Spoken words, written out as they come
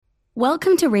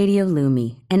Welcome to Radio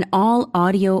LUMI, an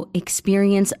all-audio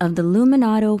experience of the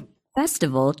Luminato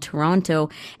Festival, Toronto,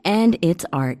 and its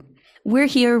art. We're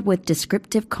here with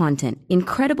descriptive content,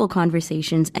 incredible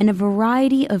conversations, and a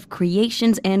variety of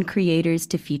creations and creators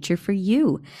to feature for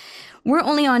you. We're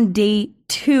only on day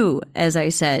 2, as I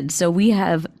said, so we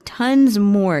have tons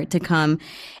more to come.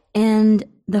 And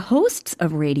the hosts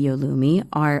of Radio LUMI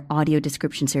are audio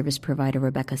description service provider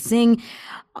Rebecca Singh,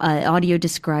 audio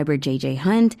describer JJ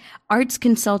Hunt, arts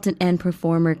consultant and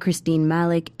performer Christine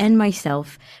Malik, and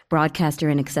myself, broadcaster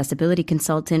and accessibility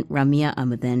consultant Ramya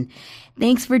Amuddin.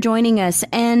 Thanks for joining us.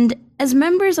 And as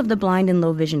members of the blind and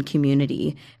low vision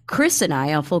community, Chris and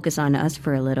I'll focus on us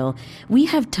for a little. We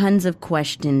have tons of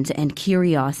questions and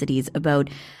curiosities about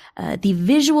the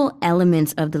visual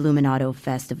elements of the Luminato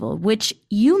Festival, which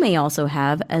you may also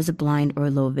have as a blind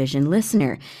or low vision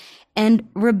listener. And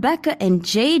Rebecca and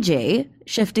JJ,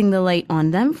 shifting the light on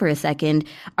them for a second,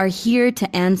 are here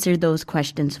to answer those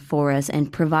questions for us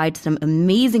and provide some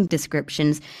amazing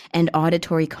descriptions and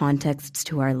auditory contexts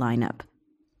to our lineup.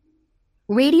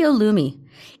 Radio LUMI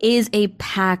is a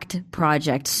packed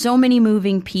project, so many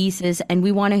moving pieces, and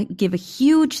we want to give a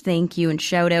huge thank you and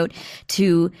shout out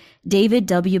to David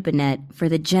W. Bennett for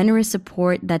the generous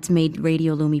support that's made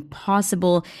Radio LUMI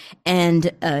possible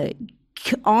and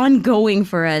ongoing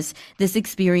for us. This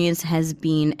experience has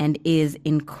been and is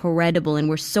incredible, and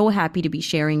we're so happy to be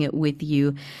sharing it with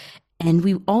you. And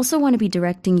we also want to be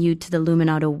directing you to the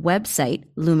Luminato website,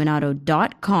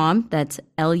 luminato.com. That's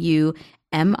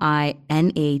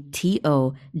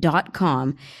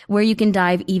luminato.com, where you can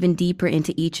dive even deeper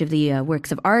into each of the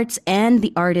works of arts and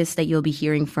the artists that you'll be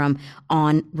hearing from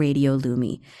on Radio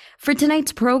LUMI. For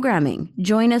tonight's programming,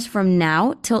 join us from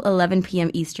now till 11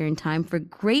 p.m. Eastern Time for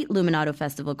great Luminato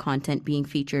Festival content being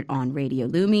featured on Radio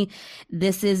LUMI.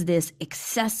 This is this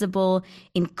accessible,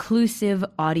 inclusive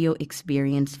audio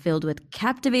experience filled with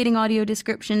captivating audio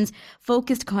descriptions,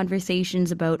 focused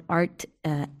conversations about art,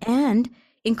 and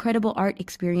incredible art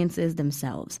experiences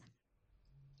themselves.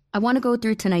 I want to go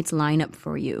through tonight's lineup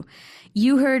for you.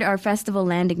 You heard our festival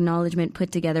land acknowledgement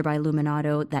put together by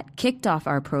Luminato that kicked off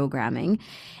our programming.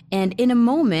 And in a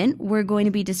moment, we're going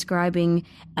to be describing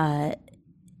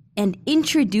and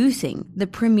introducing the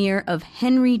premiere of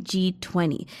Henry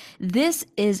G20. This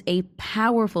is a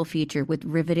powerful feature with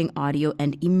riveting audio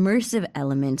and immersive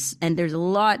elements, and there's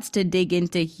lots to dig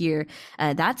into here.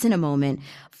 That's in a moment.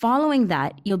 Following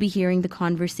that, you'll be hearing the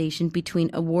conversation between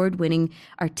award-winning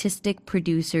artistic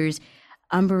producers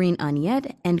Umberine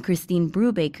Aniet and Christine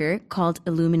Brubaker called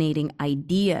Illuminating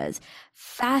Ideas.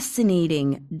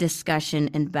 Fascinating discussion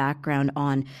and background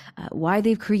on why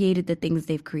they've created the things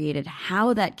they've created,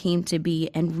 how that came to be,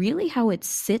 and really how it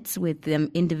sits with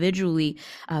them individually.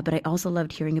 But I also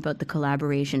loved hearing about the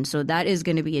collaboration. So that is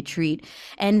going to be a treat.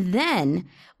 And then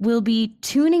we'll be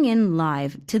tuning in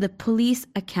live to the police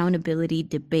accountability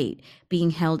debate being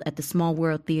held at the Small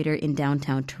World Theatre in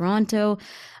downtown Toronto.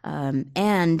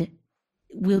 And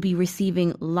we'll be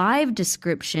receiving live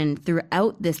description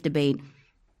throughout this debate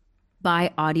by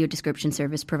audio description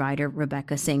service provider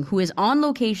Rebecca Singh, who is on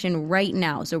location right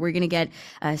now. So we're going to get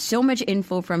so much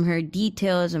info from her,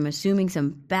 details. I'm assuming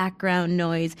some background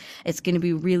noise. It's going to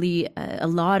be really a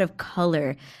lot of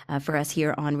color for us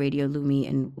here on Radio LUMI,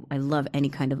 and I love any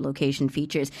kind of location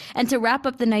features. And to wrap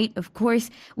up the night, of course,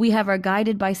 we have our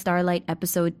Guided by Starlight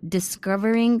episode,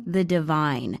 Discovering the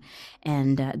Divine.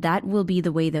 And that will be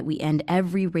the way that we end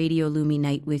every Radio LUMI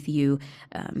night with you,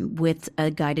 with a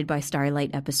Guided by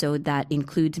Starlight episode that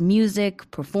includes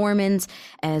music, performance,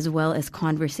 as well as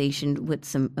conversation with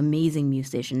some amazing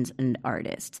musicians and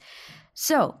artists.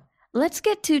 So let's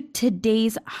get to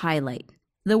today's highlight,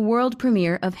 the world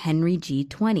premiere of Henry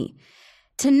G20.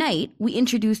 Tonight, we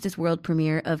introduce this world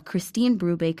premiere of Christine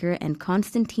Brubaker and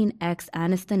Konstantin X.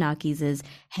 Anastanakis'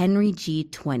 Henry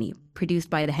G20, produced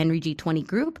by the Henry G20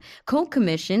 Group,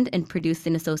 co-commissioned and produced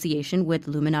in association with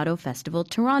Luminato Festival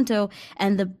Toronto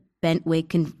and the Bentway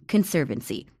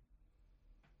Conservancy.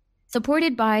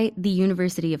 Supported by the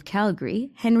University of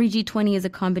Calgary, Henry G20 is a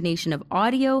combination of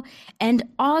audio and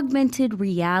augmented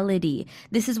reality.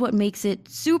 This is what makes it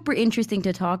super interesting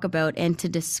to talk about and to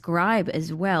describe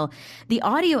as well. The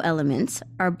audio elements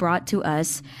are brought to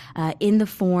us in the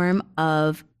form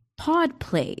of pod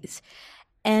plays.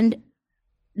 And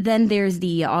then there's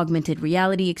the augmented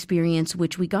reality experience,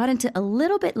 which we got into a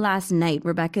little bit last night.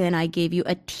 Rebecca and I gave you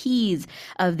a tease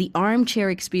of the armchair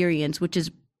experience, which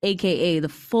is aka the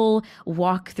full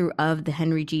walkthrough of the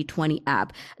Henry G20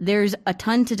 app. There's a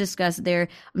ton to discuss there.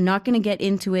 I'm not going to get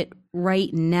into it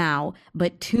right now,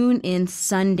 but tune in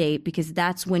Sunday because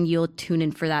that's when you'll tune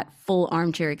in for that full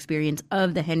armchair experience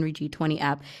of the Henry G20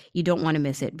 app. You don't want to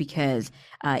miss it because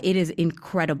it is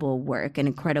incredible work and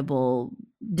incredible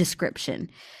description.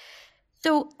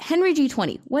 So, Henry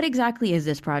G20, what exactly is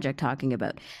this project talking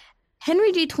about?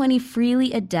 Henry G20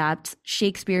 freely adapts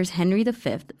Shakespeare's Henry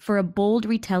V for a bold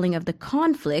retelling of the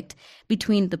conflict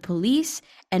between the police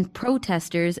and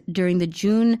protesters during the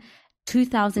June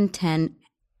 2010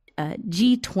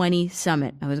 G20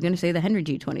 summit. I was going to say the Henry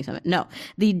G20 summit. No,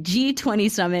 the G20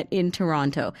 summit in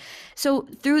Toronto. So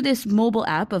through this mobile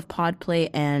app of Podplay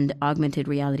and augmented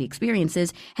reality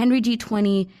experiences, Henry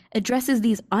G20 addresses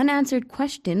these unanswered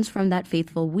questions from that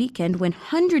faithful weekend when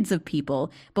hundreds of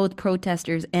people, both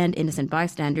protesters and innocent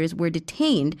bystanders, were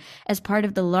detained as part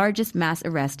of the largest mass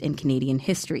arrest in Canadian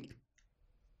history.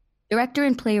 Director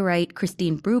and playwright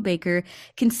Christine Brubaker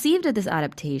conceived of this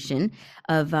adaptation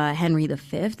of Henry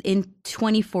V in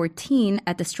 2014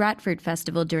 at the Stratford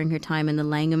Festival during her time in the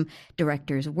Langham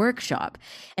Directors Workshop.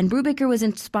 And Brubaker was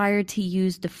inspired to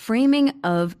use the framing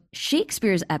of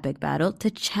Shakespeare's epic battle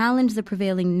to challenge the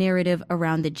prevailing narrative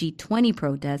around the G20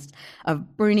 protests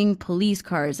of burning police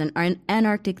cars and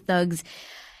anarchic thugs.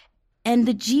 And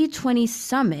the G20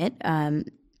 summit,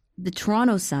 the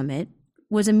Toronto summit,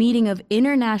 was a meeting of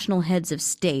international heads of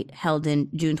state held in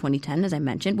June 2010, as I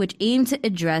mentioned, which aimed to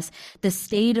address the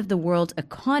state of the world's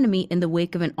economy in the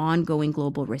wake of an ongoing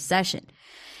global recession.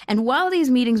 And while these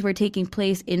meetings were taking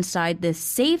place inside the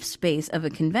safe space of a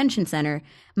convention center,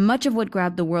 much of what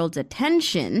grabbed the world's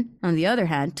attention, on the other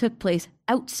hand, took place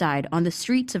outside on the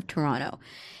streets of Toronto.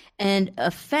 And a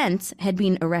fence had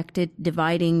been erected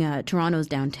dividing Toronto's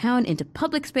downtown into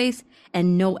public space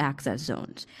and no access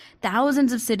zones.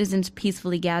 Thousands of citizens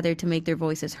peacefully gathered to make their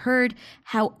voices heard.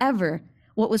 However,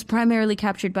 what was primarily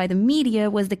captured by the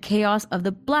media was the chaos of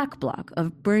the Black Bloc,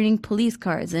 of burning police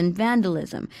cars and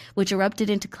vandalism, which erupted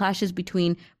into clashes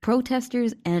between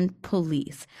protesters and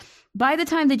police. By the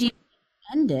time the G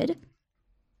ended,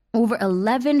 over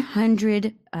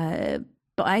 1,100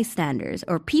 bystanders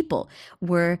or people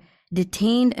were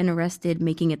detained and arrested,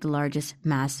 making it the largest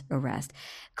mass arrest.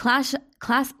 Class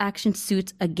action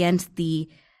suits against the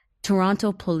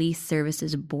Toronto Police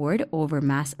Services Board over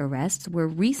mass arrests were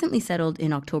recently settled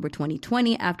in October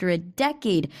 2020 after a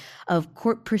decade of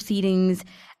court proceedings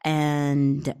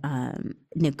and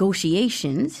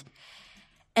negotiations.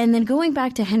 And then going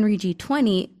back to Henry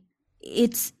G20,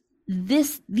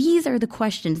 these are the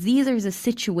questions, these are the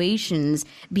situations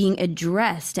being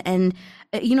addressed. And,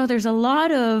 there's a lot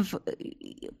of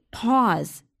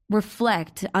pause,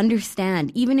 reflect, understand,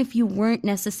 even if you weren't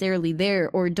necessarily there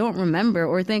or don't remember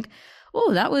or think,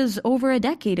 oh, that was over a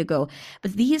decade ago.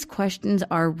 But these questions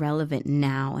are relevant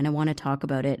now, and I want to talk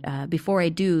about it. Before I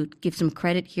do, give some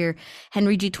credit here.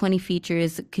 Henry G20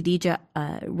 features Khadija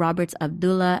Roberts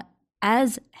Abdullah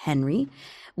as Henry,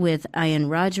 with Ayan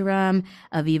Rajaram,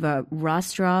 Aviva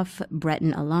Rostroff,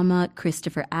 Breton Alama,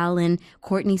 Christopher Allen,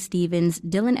 Courtney Stevens,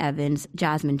 Dylan Evans,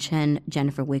 Jasmine Chen,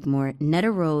 Jennifer Wigmore, Netta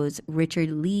Rose,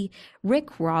 Richard Lee,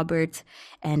 Rick Roberts,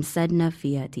 and Sedna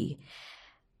Fiati.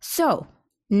 So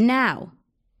now,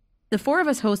 the four of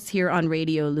us hosts here on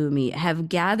Radio Lumi have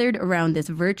gathered around this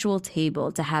virtual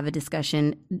table to have a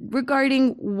discussion regarding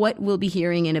what we'll be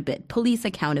hearing in a bit, police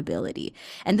accountability.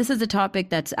 And this is a topic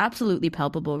that's absolutely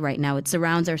palpable right now. It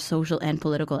surrounds our social and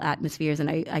political atmospheres, and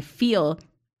I feel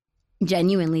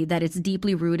genuinely that it's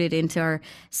deeply rooted into our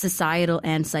societal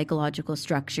and psychological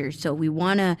structures. So we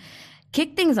want to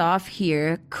kick things off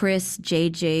here. Chris,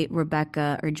 JJ,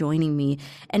 Rebecca are joining me.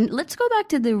 And let's go back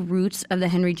to the roots of the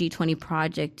Henry G20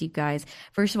 project, you guys.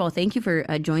 First of all, thank you for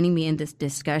joining me in this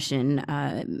discussion.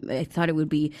 I thought it would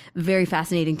be very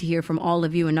fascinating to hear from all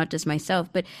of you and not just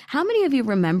myself. But how many of you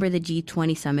remember the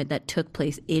G20 summit that took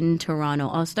place in Toronto?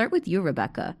 I'll start with you,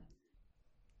 Rebecca.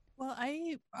 Well,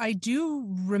 I do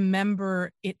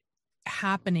remember it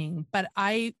happening, but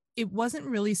it wasn't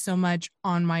really so much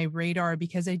on my radar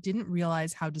because I didn't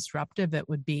realize how disruptive it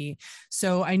would be.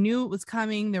 So I knew it was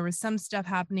coming. There was some stuff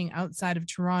happening outside of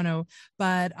Toronto,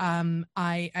 but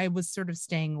I was sort of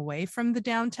staying away from the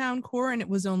downtown core. And it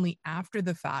was only after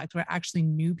the fact where I actually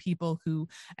knew people who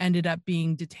ended up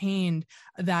being detained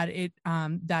that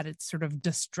its sort of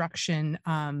destruction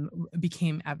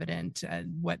became evident,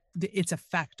 what its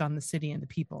effect on the city and the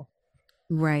people.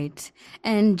 Right.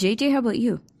 And JJ, how about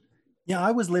you? Yeah,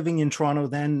 I was living in Toronto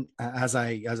then, as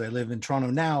I live in Toronto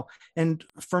now, and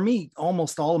for me,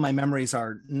 almost all of my memories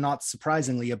are not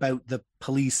surprisingly about the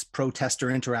police protester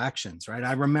interactions. Right,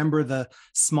 I remember the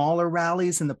smaller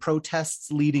rallies and the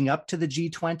protests leading up to the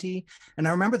G20, and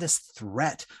I remember this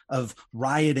threat of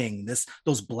rioting, this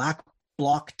those black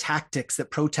bloc tactics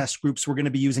that protest groups were going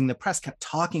to be using. The press kept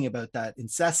talking about that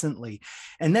incessantly,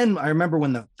 and then I remember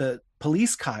when the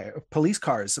police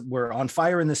cars were on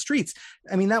fire in the streets.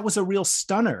 I mean, that was a real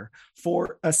stunner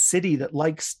for a city that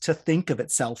likes to think of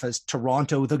itself as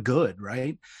Toronto the good,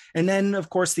 right? And then,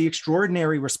 of course, the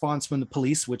extraordinary response from the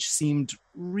police, which seemed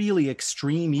really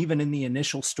extreme, even in the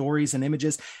initial stories and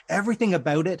images. Everything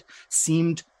about it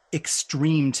seemed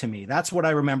extreme to me. That's what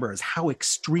I remember, is how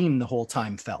extreme the whole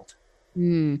time felt.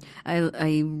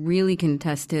 I really can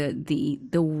attest to the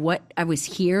what I was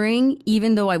hearing,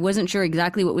 even though I wasn't sure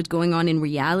exactly what was going on in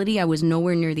reality. I was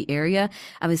nowhere near the area.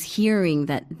 I was hearing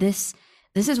that this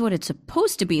is what it's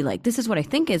supposed to be like. This is what I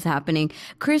think is happening.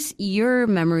 Chris, your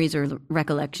memories or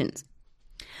recollections?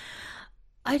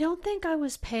 I don't think I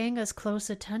was paying as close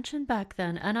attention back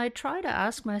then, and I try to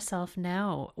ask myself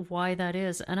now why that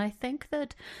is. And I think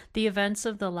that the events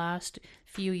of the last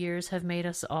few years have made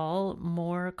us all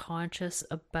more conscious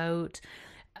about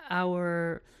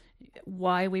our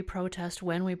why we protest,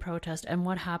 when we protest, and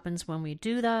what happens when we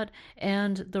do that,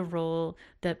 and the role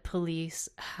that police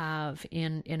have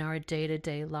in our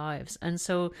day-to-day lives. And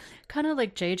so, kind of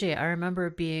like JJ, I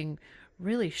remember being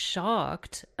really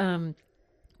shocked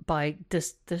by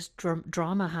this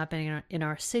drama happening in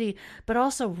our city, but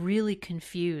also really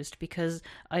confused, because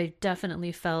I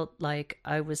definitely felt like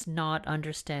I was not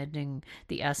understanding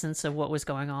the essence of what was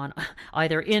going on,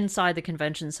 either inside the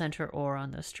convention center or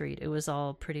on the street. It was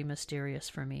all pretty mysterious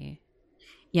for me.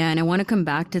 Yeah, and I want to come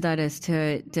back to that as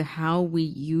to how we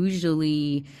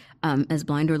usually, as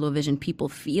blind or low vision people,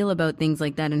 feel about things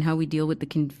like that, and how we deal with the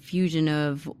confusion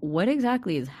of what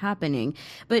exactly is happening.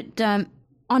 But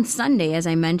on Sunday, as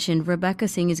I mentioned, Rebecca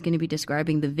Singh is going to be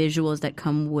describing the visuals that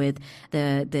come with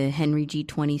the Henry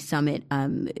G20 Summit,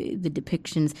 the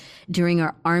depictions during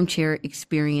our armchair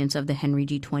experience of the Henry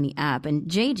G20 app. And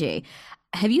JJ,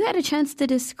 have you had a chance to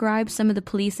describe some of the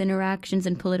police interactions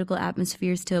and political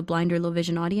atmospheres to a blind or low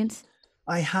vision audience?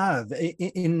 I have.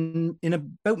 In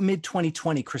about mid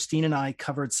 2020, Christine and I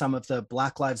covered some of the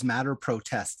Black Lives Matter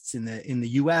protests in the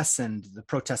US and the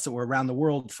protests that were around the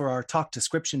world for our Talk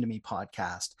Description to Me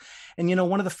podcast. And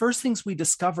one of the first things we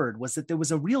discovered was that there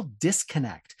was a real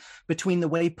disconnect between the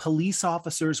way police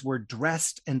officers were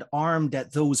dressed and armed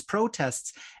at those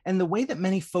protests and the way that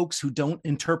many folks who don't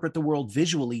interpret the world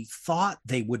visually thought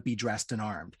they would be dressed and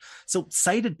armed. So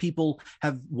sighted people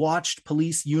have watched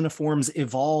police uniforms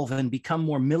evolve and become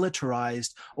more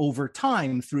militarized over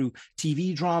time through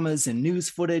TV dramas and news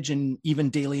footage and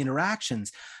even daily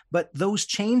interactions. But those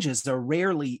changes are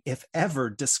rarely, if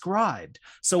ever, described.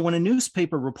 So when a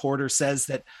newspaper reporter says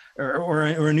that, or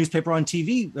a newspaper on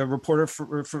TV, a reporter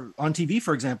on TV,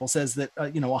 for example, says that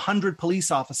 100 police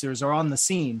officers are on the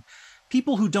scene,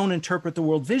 people who don't interpret the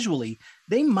world visually,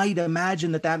 they might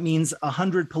imagine that that means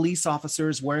 100 police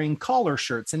officers wearing collar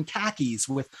shirts and khakis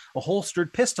with a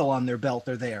holstered pistol on their belt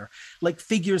are there, like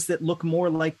figures that look more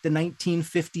like the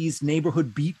 1950s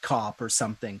neighborhood beat cop or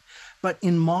something. But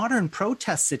in modern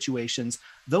protest situations,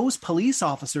 those police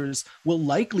officers will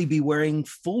likely be wearing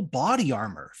full body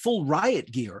armor, full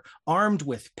riot gear, armed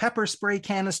with pepper spray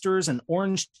canisters and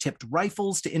orange-tipped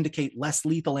rifles to indicate less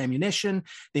lethal ammunition.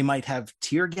 They might have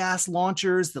tear gas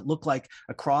launchers that look like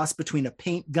a cross between a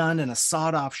paint gun and a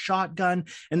sawed-off shotgun,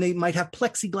 and they might have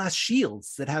plexiglass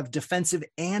shields that have defensive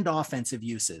and offensive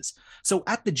uses. So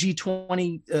at the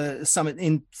G20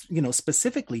 summit,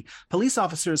 specifically, police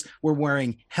officers were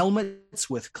wearing helmets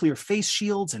with clear face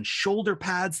shields and shoulder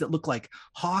pads that look like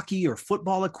hockey or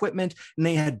football equipment, and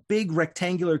they had big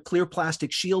rectangular clear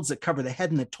plastic shields that cover the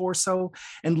head and the torso,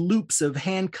 and loops of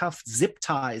handcuffed zip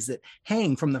ties that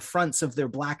hang from the fronts of their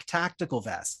black tactical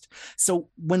vest. So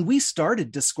when we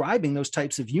started describing those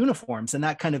types of uniforms and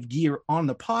that kind of gear on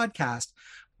the podcast,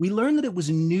 we learned that it was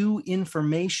new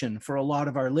information for a lot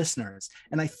of our listeners.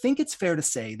 And I think it's fair to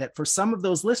say that for some of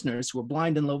those listeners who are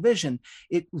blind and low vision,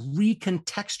 it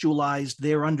recontextualized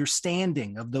their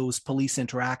understanding of those police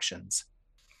interactions.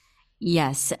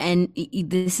 Yes, and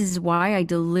this is why I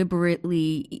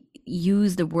deliberately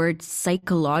use the word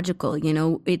psychological.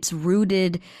 It's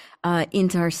rooted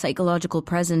into our psychological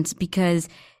presence, because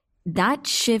that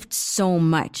shifts so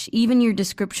much. Even your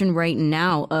description right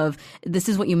now of this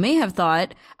is what you may have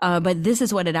thought, but this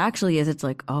is what it actually is. It's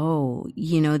like, oh,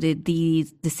 the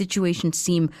situations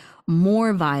seem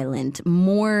more violent,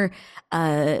 more,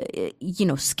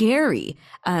 scary,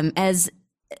 as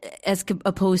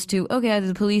opposed to, okay,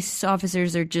 the police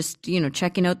officers are just,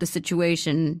 checking out the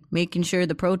situation, making sure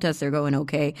the protests are going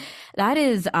okay. That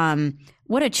is,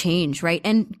 what a change, right?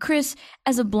 And Chris,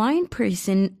 as a blind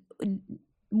person,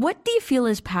 what do you feel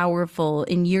is powerful,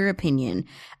 in your opinion,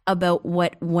 about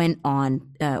what went on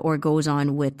or goes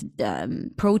on with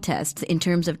protests in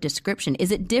terms of description?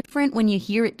 Is it different when you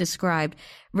hear it described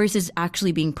versus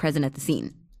actually being present at the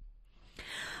scene?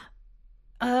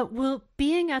 Well,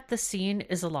 being at the scene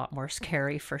is a lot more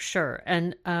scary for sure.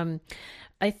 And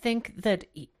I think that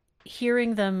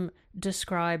hearing them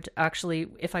described, actually,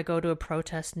 if I go to a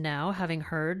protest now, having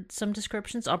heard some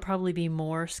descriptions, I'll probably be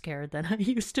more scared than I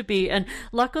used to be. And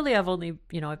luckily I've only,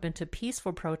 I've been to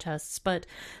peaceful protests, but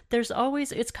there's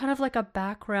always, it's kind of like a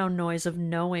background noise of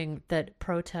knowing that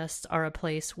protests are a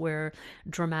place where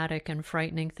dramatic and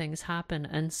frightening things happen.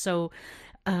 And so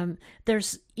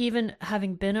there's, even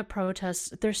having been at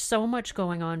protests, there's so much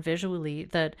going on visually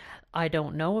that I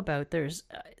don't know about. There's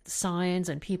signs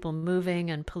and people moving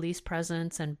and police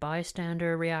presence and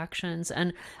bystander reactions,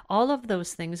 and all of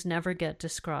those things never get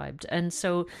described. And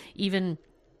so even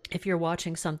if you're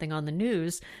watching something on the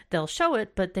news, they'll show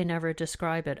it, but they never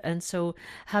describe it. And so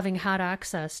having had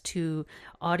access to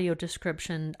audio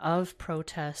description of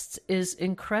protests is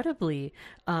incredibly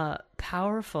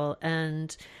powerful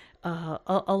and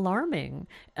alarming.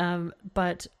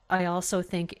 But I also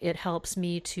think it helps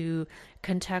me to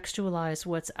contextualize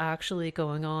what's actually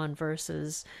going on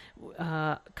versus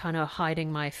kind of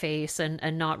hiding my face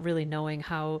and not really knowing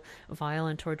how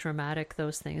violent or dramatic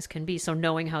those things can be. So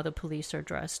knowing how the police are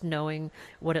dressed, knowing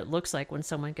what it looks like when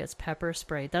someone gets pepper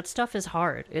sprayed, that stuff is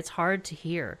hard. It's hard to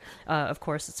hear. Of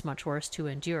course, it's much worse to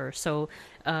endure. So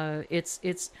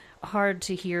it's hard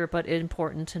to hear, but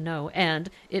important to know. And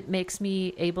it makes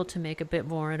me able to make a bit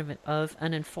more of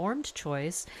an informed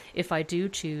choice if I do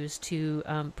choose to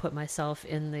put myself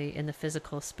in the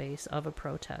physical space of a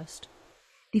protest.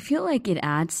 Do you feel like it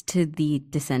adds to the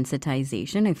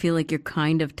desensitization? I feel like you're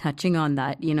kind of touching on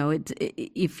that.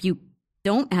 If you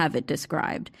don't have it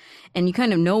described and you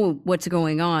kind of know what's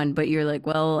going on, but you're like,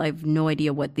 well, I have no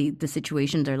idea what the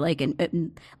situations are like,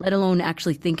 and let alone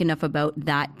actually think enough about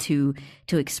that to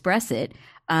express it.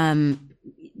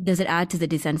 Does it add to the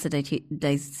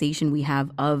desensitization we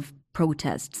have of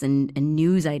protests and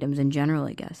news items in general,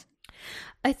 I guess?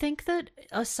 I think that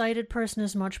a sighted person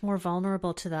is much more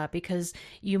vulnerable to that, because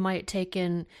you might take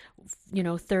in,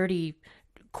 30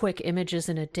 quick images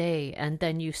in a day and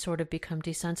then you sort of become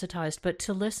desensitized. But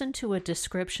to listen to a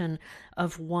description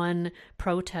of one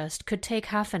protest could take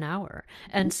half an hour.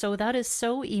 And so that is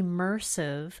so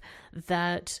immersive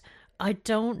that I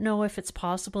don't know if it's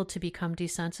possible to become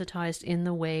desensitized in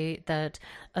the way that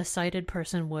a sighted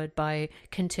person would by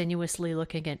continuously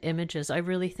looking at images. I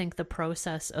really think the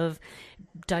process of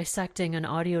dissecting an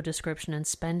audio description and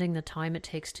spending the time it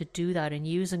takes to do that and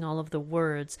using all of the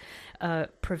words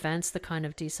prevents the kind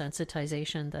of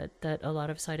desensitization that a lot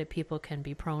of sighted people can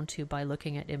be prone to by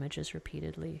looking at images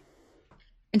repeatedly.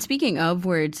 And speaking of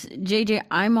words, JJ,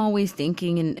 I'm always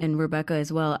thinking, and Rebecca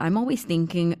as well, I'm always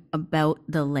thinking about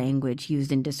the language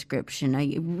used in description.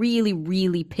 I really,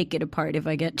 really pick it apart if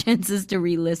I get chances to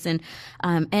re-listen.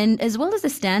 And as well as the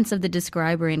stance of the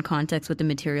describer in context with the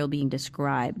material being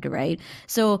described, right?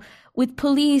 So with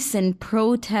police and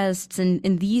protests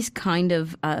and these kind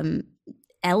of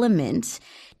elements,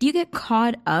 do you get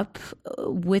caught up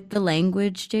with the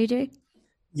language, JJ?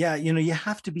 Yeah, you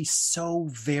have to be so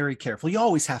very careful. You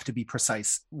always have to be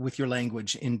precise with your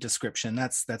language in description.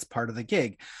 That's part of the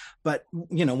gig. But,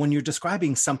 when you're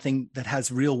describing something that has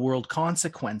real world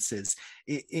consequences,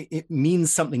 it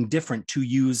means something different to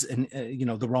use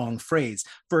the wrong phrase.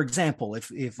 For example,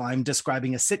 if I'm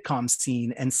describing a sitcom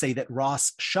scene and say that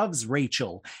Ross shoves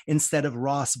Rachel instead of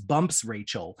Ross bumps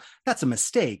Rachel, that's a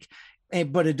mistake.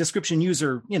 But a description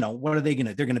user, what are they going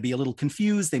to? They're going to be a little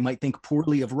confused. They might think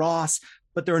poorly of Ross,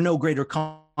 but there are no greater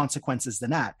consequences than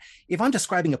that. If I'm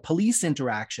describing a police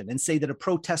interaction and say that a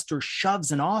protester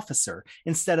shoves an officer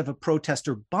instead of a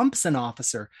protester bumps an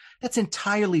officer, that's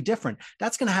entirely different.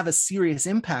 That's going to have a serious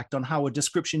impact on how a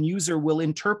description user will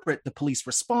interpret the police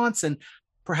response and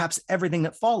perhaps everything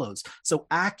that follows. So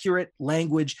accurate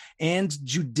language and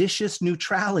judicious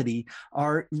neutrality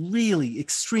are really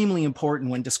extremely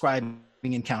important when describing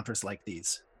encounters like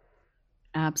these.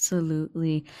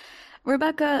 Absolutely.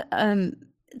 Rebecca,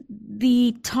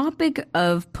 The topic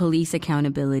of police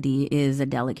accountability is a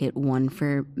delicate one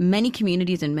for many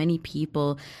communities and many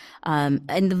people. And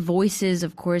the voices,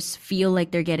 of course, feel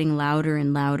like they're getting louder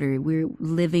and louder. We're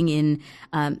living in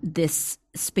this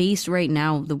space right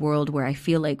now, the world, where I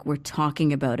feel like we're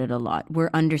talking about it a lot. We're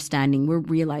understanding, we're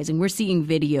realizing, we're seeing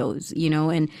videos,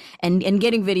 and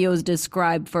getting videos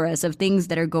described for us of things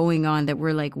that are going on that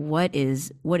we're like, what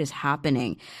is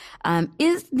happening?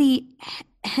 Is the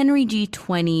Henry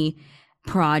G20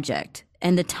 project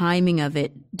and the timing of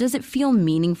it, does it feel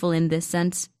meaningful in this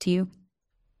sense to you?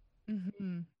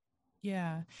 Mm-hmm.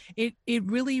 Yeah, it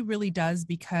really, really does,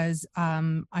 because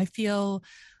I feel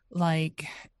like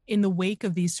in the wake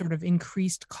of these sort of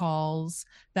increased calls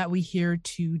that we hear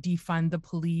to defund the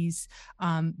police,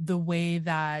 the way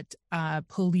that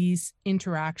police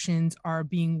interactions are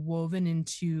being woven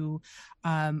into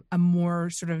a more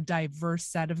sort of diverse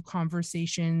set of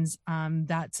conversations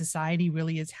that society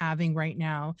really is having right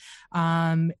now.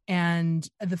 And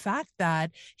the fact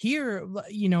that here,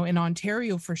 in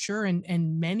Ontario for sure,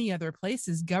 and many other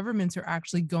places, governments are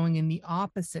actually going in the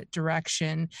opposite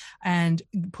direction and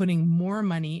putting more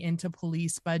money into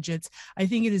police budgets. I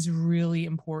think it is really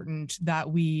important that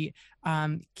we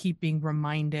keep being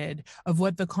reminded of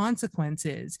what the consequence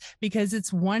is, because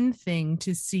it's one thing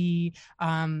to see,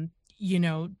 it's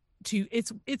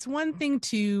one thing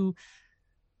to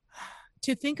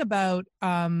think about,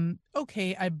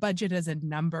 okay, I budget as a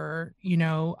number,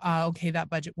 okay,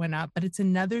 that budget went up, but it's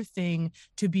another thing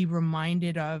to be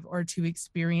reminded of or to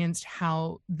experience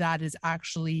how that is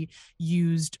actually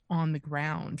used on the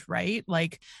ground, right?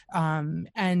 Like,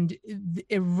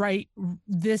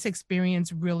 this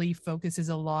experience really focuses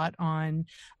a lot on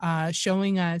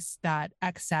showing us that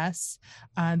excess,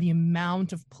 the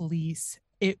amount of police,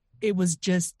 it was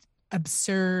just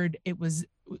absurd. It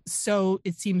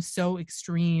seems so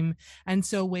extreme and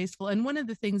so wasteful. And one of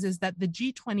the things is that the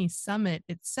G20 summit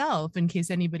itself, in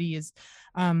case anybody is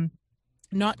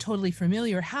not totally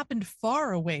familiar, happened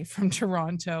far away from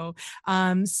Toronto.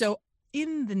 So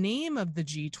in the name of the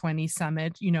G20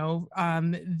 summit,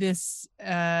 this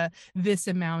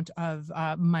amount of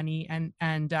money and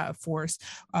force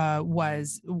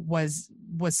was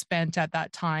spent at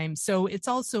that time. So it's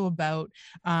also about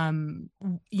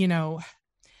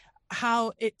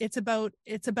how it's about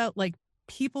like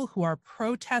people who are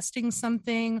protesting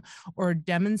something or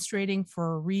demonstrating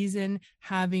for a reason,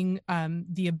 having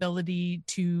the ability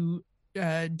to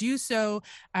do so,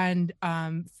 and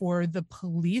for the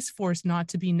police force not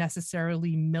to be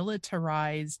necessarily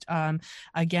militarized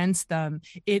against them.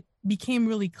 It became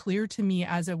really clear to me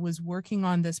as I was working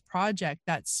on this project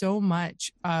that so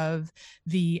much of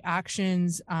the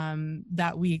actions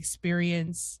that we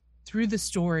experience through the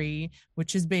story,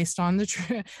 which is based on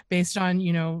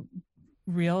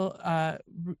real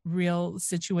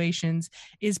situations,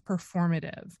 is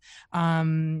performative.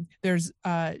 There's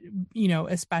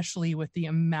especially with the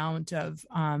amount of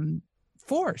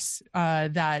force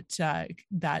that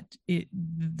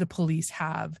the police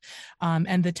have,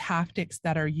 and the tactics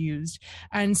that are used.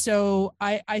 And so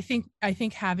I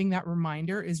think having that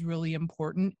reminder is really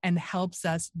important and helps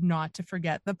us not to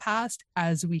forget the past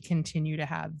as we continue to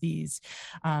have these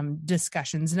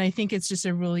discussions. And I think it's just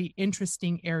a really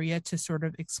interesting area to sort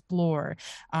of explore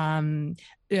and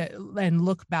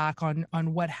look back on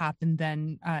what happened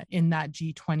then in that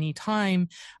G20 time,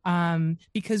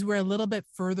 because we're a little bit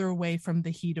further away from the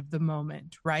heat of the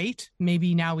moment, right?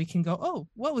 Maybe now we can go, oh,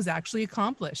 what was actually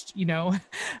accomplished,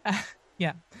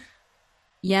 yeah.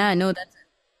 Yeah, no,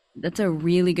 that's a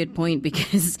really good point,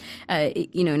 because,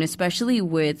 and especially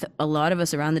with a lot of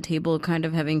us around the table kind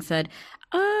of having said,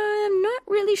 I'm not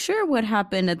really sure what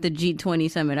happened at the G20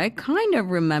 summit. I kind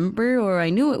of remember, or I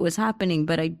knew it was happening,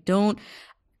 but I don't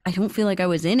feel like I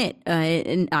was in it.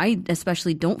 And I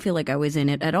especially don't feel like I was in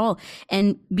it at all.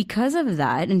 And because of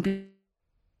that, and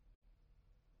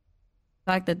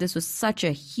fact that this was such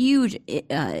a huge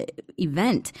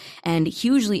event and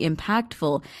hugely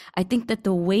impactful, I think that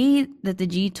the way that the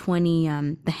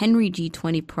G20, the Henry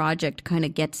G20 project kind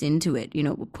of gets into it,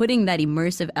 putting that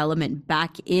immersive element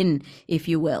back in, if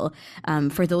you will,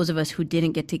 for those of us who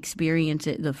didn't get to experience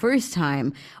it the first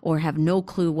time or have no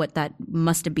clue what that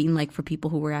must have been like for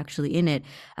people who were actually in it,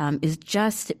 is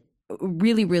just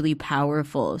really, really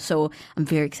powerful. So I'm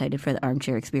very excited for the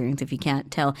armchair experience, if you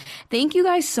can't tell. Thank you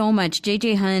guys so much,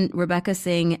 JJ Hunt, Rebecca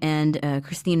Singh, and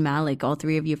Christine Malik, all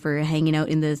three of you, for hanging out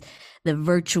in the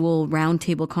virtual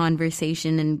roundtable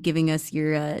conversation and giving us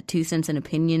your 2 cents and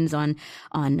opinions on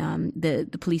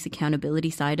the police accountability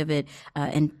side of it,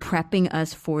 and prepping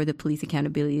us for the police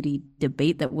accountability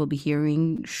debate that we'll be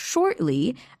hearing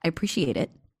shortly. I appreciate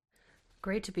it.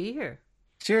 Great to be here.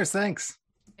 Cheers. Thanks.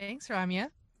 Thanks, Ramya.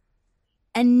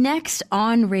 And next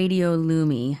on Radio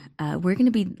Lumi, we're going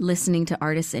to be listening to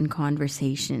Artists in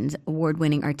Conversations.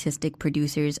 Award-winning artistic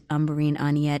producers Umberine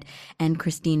Aniette and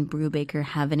Christine Brubaker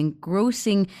have an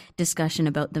engrossing discussion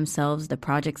about themselves, the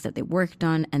projects that they worked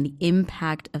on, and the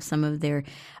impact of some of their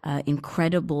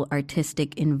incredible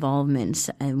artistic involvements.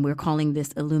 And we're calling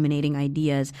this Illuminating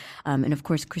Ideas. And of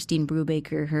course, Christine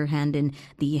Brubaker, her hand in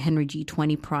the Henry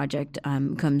G20 project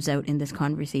comes out in this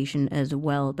conversation as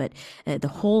well. But the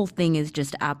whole thing is just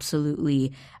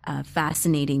absolutely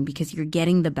fascinating because you're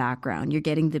getting the background, you're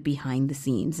getting the behind the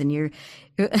scenes, and you're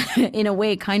in a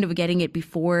way kind of getting it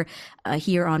before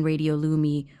here on Radio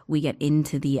Lumi we get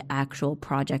into the actual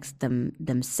projects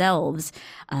themselves.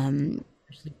 Then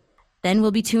we'll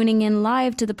be tuning in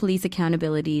live to the police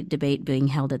accountability debate being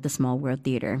held at the Small World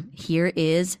Theatre. Here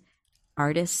is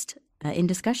Artist in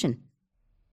Discussion.